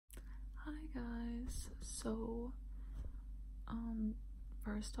things. So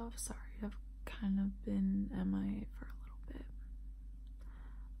first off, sorry, I've kind of been MIA for a little bit.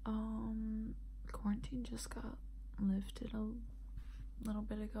 Quarantine just got lifted a little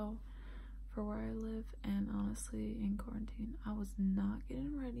bit ago for where I live, and honestly, in quarantine I was not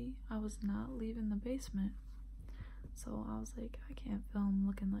getting ready. I was not leaving the basement, so I was like, I can't film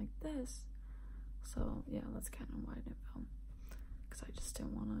looking like this. So yeah, that's kind of why I didn't film, because I just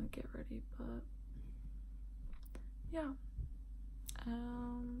didn't want to get ready. But yeah,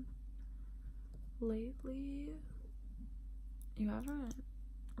 lately you haven't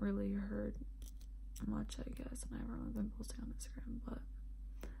really heard much, I guess, and I haven't really been posting on Instagram, but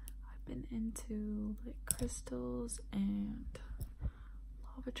I've been into like crystals and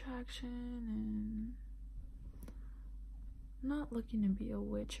law of attraction, and I'm not looking to be a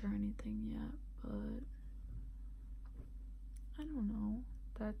witch or anything yet, but I don't know,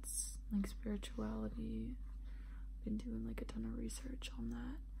 that's like spirituality. Been doing like a ton of research on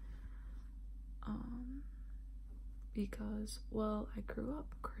that, because, well, I grew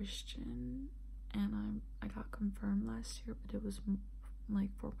up Christian, and I got confirmed last year, but it was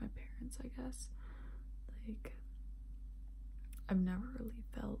like for my parents, I guess. Like, I've never really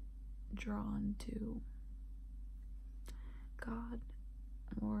felt drawn to God,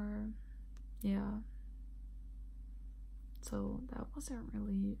 or yeah, so that wasn't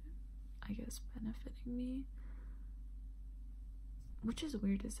really, I guess, benefiting me, which is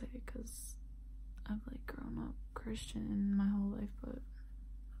weird to say because I've like grown up Christian my whole life, but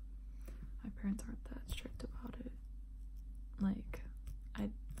my parents aren't that strict about it. Like, I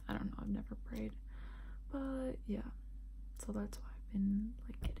don't know, I've never prayed, but yeah, so that's why I've been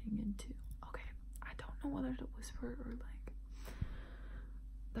like getting into, okay, I don't know whether to whisper or like,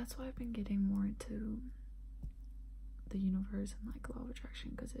 that's why I've been getting more into the universe and like law of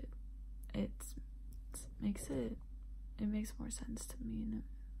attraction, because it makes more sense to me, and it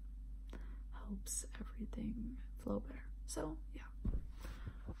helps everything flow better. So yeah,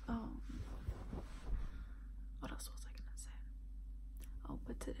 what else was I gonna say? Oh,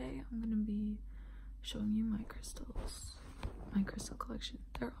 but today I'm gonna be showing you my crystals, my crystal collection.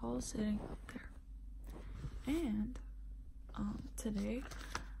 They're all sitting up there, and today,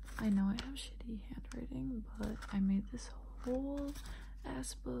 I know I have shitty handwriting, but I made this whole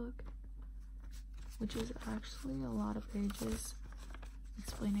ass book, which is actually a lot of pages,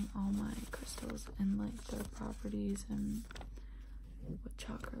 explaining all my crystals and like their properties and what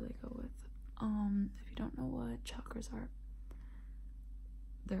chakra they go with. If you don't know what chakras are,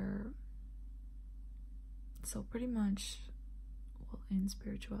 they're so pretty much, well, in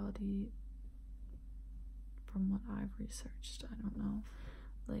spirituality, from what I've researched, I don't know,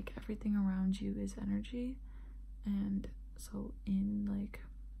 like everything around you is energy, and so in like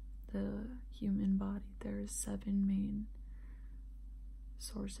the human body there's 7 main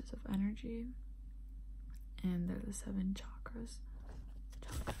sources of energy, and they're the 7 chakras.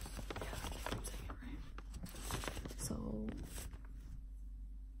 Yeah, I think I'm saying it right. So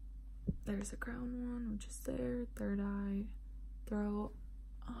there's a crown one, which is there, third eye, throat,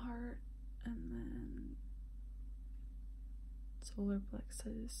 heart, and then solar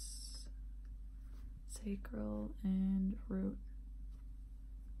plexus, sacral, and root.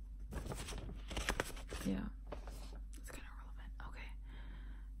 Yeah, it's kind of relevant. Okay.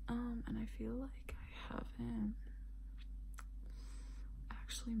 And I feel like I haven't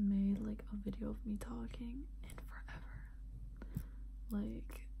actually made like a video of me talking in forever.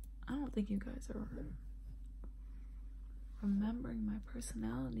 Like, I don't think you guys are remembering my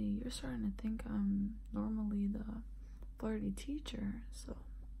personality. You're starting to think I'm normally the flirty teacher, so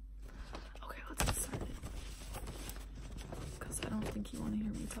okay, let's get started, because I don't think you want to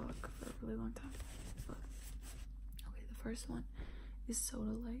hear me talk for a really long time. But okay, the first one is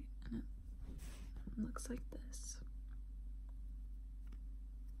soda light, and it looks like this.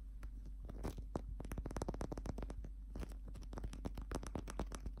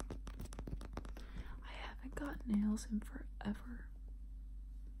 I haven't got nails in forever,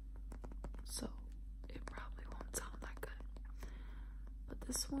 so it probably won't sound that good. But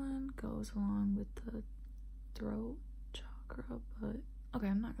this one goes along with the throat chakra, but okay,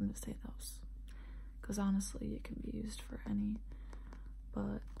 I'm not gonna say those, because honestly it can be used for any.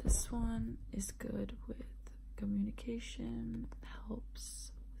 But this one is good with communication,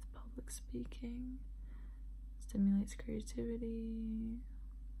 helps with public speaking, stimulates creativity,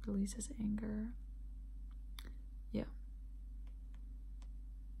 releases anger. Yeah,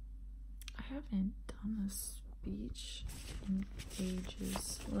 I haven't done a speech in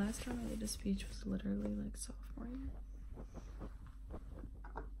ages. The last time I did a speech was literally like sophomore year.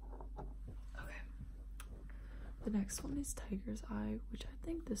 Okay, The next one is Tiger's Eye, which I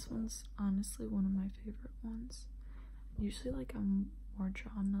think this one's honestly one of my favorite ones. Usually, like, I'm more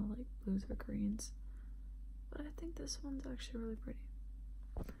drawn to like blues or greens, but I think this one's actually really pretty.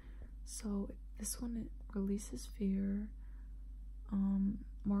 So this one, it releases fear,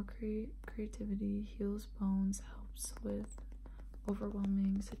 more creativity, heals bones, helps with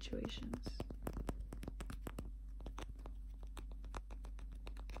overwhelming situations.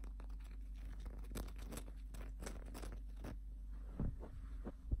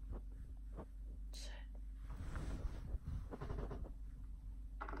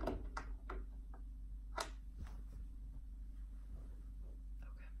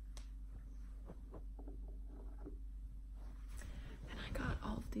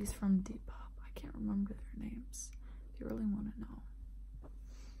 These from Depop. I can't remember their names. If you really want to know,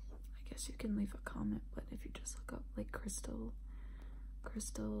 I guess you can leave a comment, but if you just look up like crystals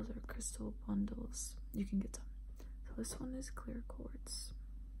or crystal bundles, you can get some. So this one is clear quartz.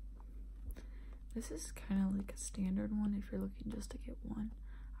 This is kind of like a standard one if you're looking just to get one.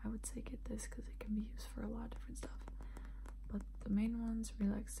 I would say get this because it can be used for a lot of different stuff. But the main ones: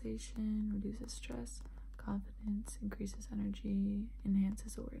 relaxation, reduces stress, confidence, increases energy,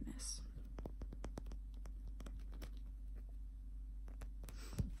 enhances awareness.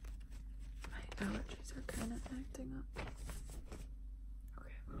 My allergies are kind of acting up.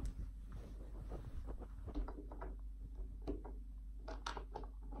 Okay.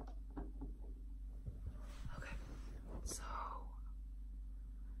 Okay. So,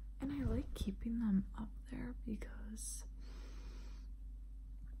 and I like keeping them up there because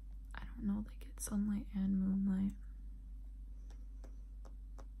I don't know, they get sunlight and moonlight.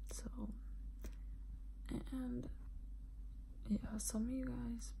 So, and yeah, some of you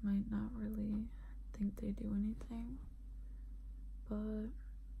guys might not really think they do anything, but,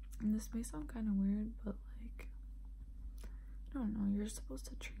 and this may sound kind of weird, but like, I don't know, you're supposed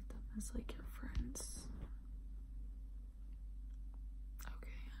to treat them as like your friends.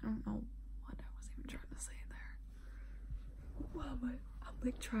 Okay, I don't know what I was even trying to say there. Wow, I'm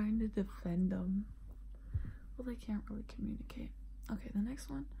like trying to defend them. Well, they can't really communicate. Okay, the next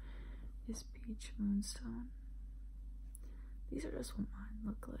one is Peach Moonstone. These are just what mine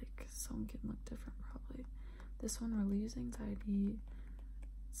look like. Some can look different probably. This one relieves anxiety.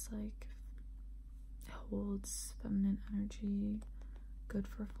 It's like, it holds feminine energy, good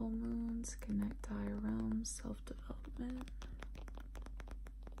for full moons, connect to higher realms, self-development.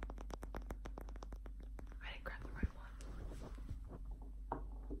 I didn't grab the right one.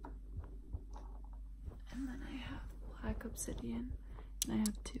 And then I have black obsidian, and I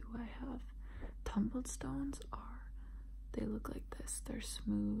have two. I have tumbled stones they look like this. They're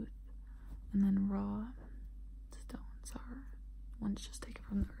smooth, and then raw stones are ones just taken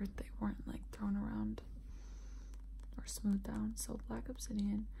from the earth. They weren't like thrown around or smoothed down. So black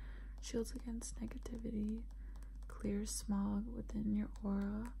obsidian shields against negativity, clears smog within your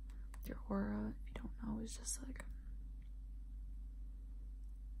aura. Your aura, if you don't know, is just like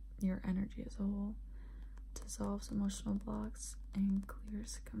your energy as a whole. Dissolves emotional blocks and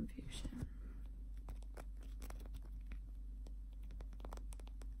clears confusion.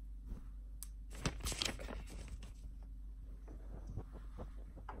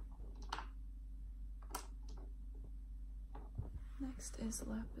 Next is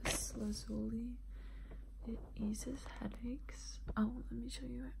lapis lazuli. It eases headaches. Oh, let me show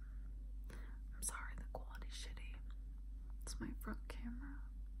you it. I'm sorry, the quality's shitty. It's my front camera.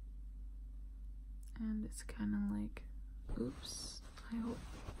 And it's kind of like, oops, I hope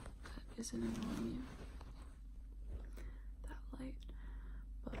that isn't annoying you. That light.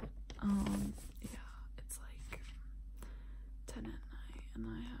 But, yeah, it's like 10 at night, and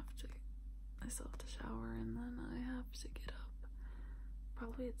I still have to shower, and then I have to get up.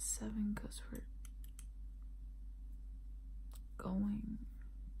 Probably at 7 because we're going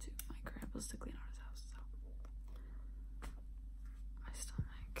to my grandpa's to clean out his house. So my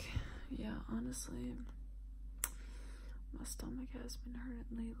stomach, yeah, honestly, my stomach has been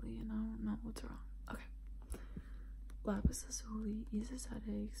hurting lately, and I don't know what's wrong. Okay, lapis lazuli eases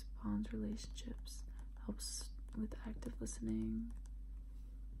headaches, bonds relationships, helps with active listening.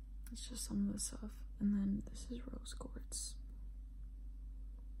 It's just some of the stuff. And then this is rose quartz.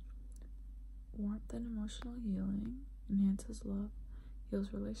 Warmth and emotional healing, enhances love,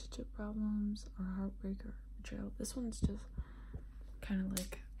 heals relationship problems or heartbreak or betrayal. This one's just kind of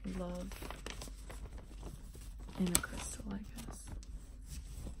like love in a crystal, I guess.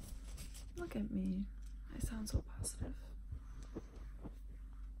 Look at me. I sound so positive.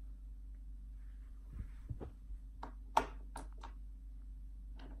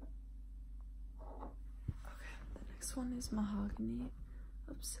 Okay, the next one is mahogany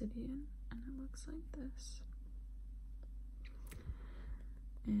obsidian, and it looks like this.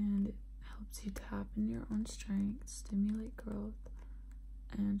 And it helps you tap into your own strength, stimulate growth,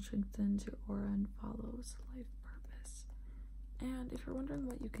 and strengthens your aura and follows life purpose. And if you're wondering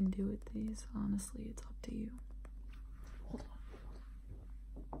what you can do with these, honestly, it's up to you. Hold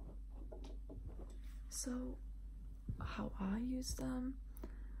on. So, how I use them,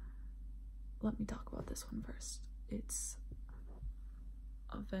 let me talk about this one first. It's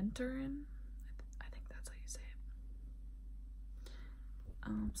a Venturin. I think that's how you say it.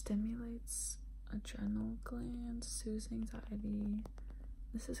 Stimulates adrenal glands, soothes anxiety.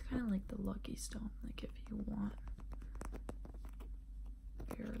 This is kind of like the lucky stone. Like if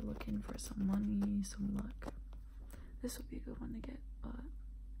you're looking for some money, some luck, this would be a good one to get. But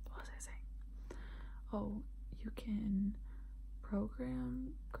what was I saying? Oh, you can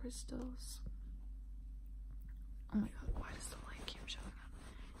program crystals. Oh my god, why does the light keep showing up?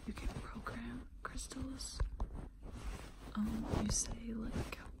 You can program crystals. You say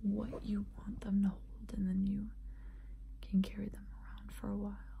like what you want them to hold, and then you can carry them around for a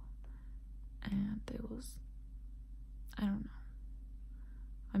while, and they will, I don't know,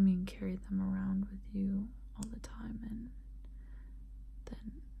 I mean carry them around with you all the time, and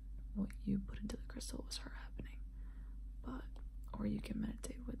then what you put into the crystal will start happening. But or you can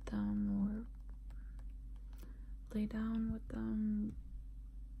meditate with them or lay down with them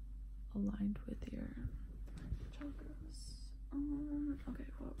aligned with your chakras. Okay,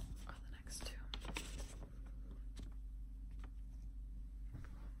 what are the next two?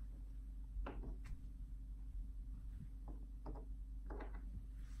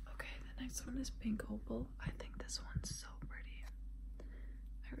 Okay, the next one is pink opal. I think this one's so pretty.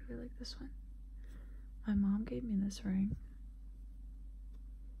 I really like this one. My mom gave me this ring.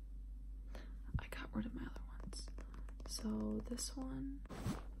 I got rid of my other ones. So this one,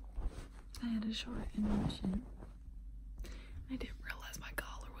 I had a short intermission. I didn't realize my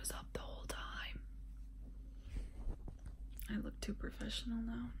collar was up the whole time. I look too professional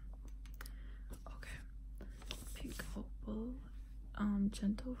now. Okay. Pink opal.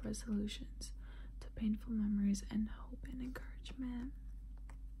 Gentle resolutions to painful memories and hope and encouragement.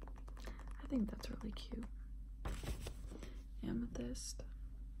 I think that's really cute. Amethyst.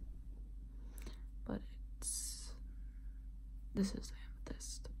 But this is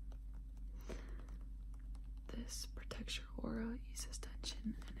amethyst. This protects your aura, eases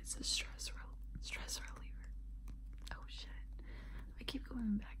tension, and it's a stress reliever. Oh shit. I keep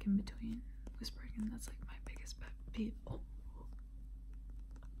going back in between whispering, and that's like my biggest pet peeve. Oh.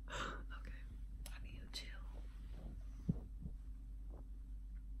 Okay, I need to chill.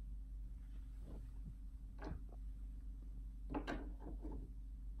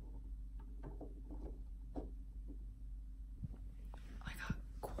 I got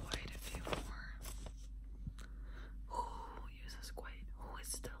quite a few more. Who uses quite? Who is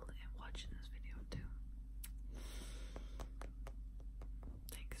still watching this video too?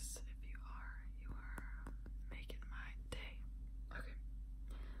 Thanks if you are. You are making my day.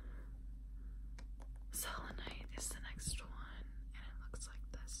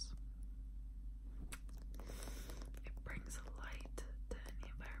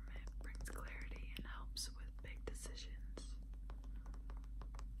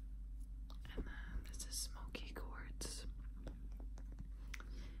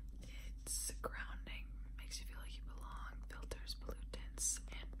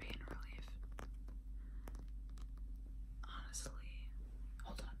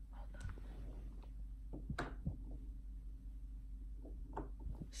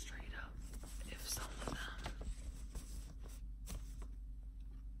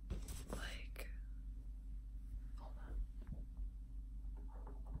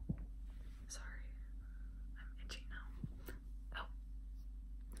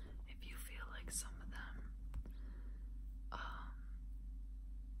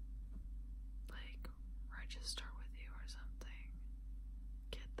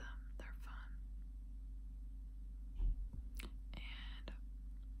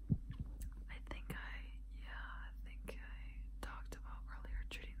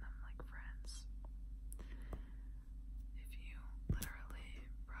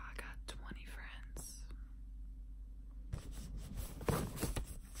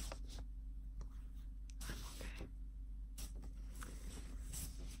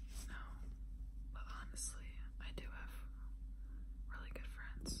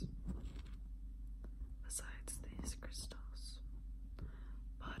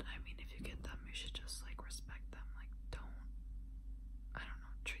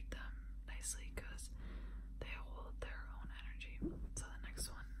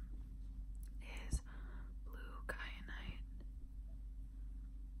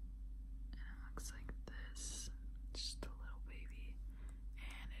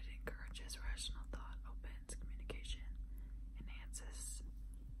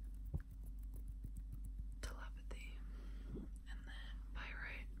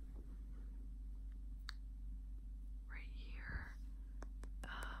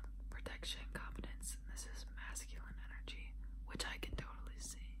 connection, confidence, and this is masculine energy, which I can totally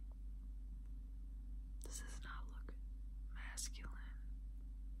see. This does not look masculine.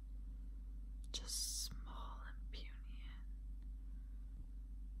 Just small and puny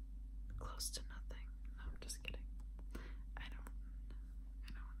and close to nothing.